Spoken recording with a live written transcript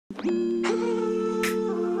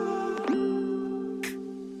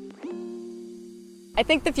I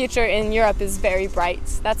think the future in Europe is very bright.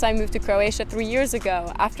 That's why I moved to Croatia 3 years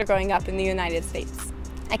ago after growing up in the United States.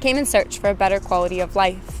 I came in search for a better quality of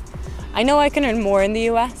life. I know I can earn more in the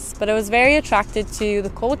US, but I was very attracted to the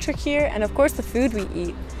culture here and of course the food we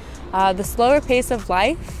eat, the slower pace of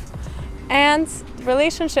life, and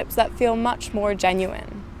relationships that feel much more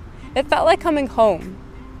genuine. It felt like coming home,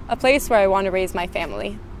 a place where I want to raise my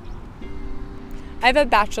family. I have a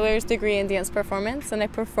bachelor's degree in dance performance and I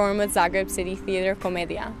perform with Zagreb City Theatre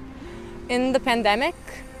Komedia. In the pandemic,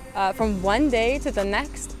 from one day to the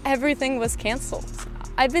next, everything was cancelled.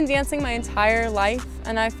 I've been dancing my entire life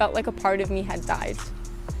and I felt like a part of me had died.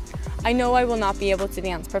 I know I will not be able to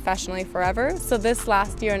dance professionally forever, so this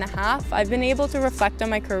last year and a half, I've been able to reflect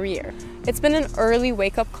on my career. It's been an early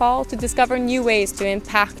wake-up call to discover new ways to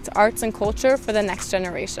impact arts and culture for the next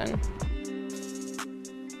generation.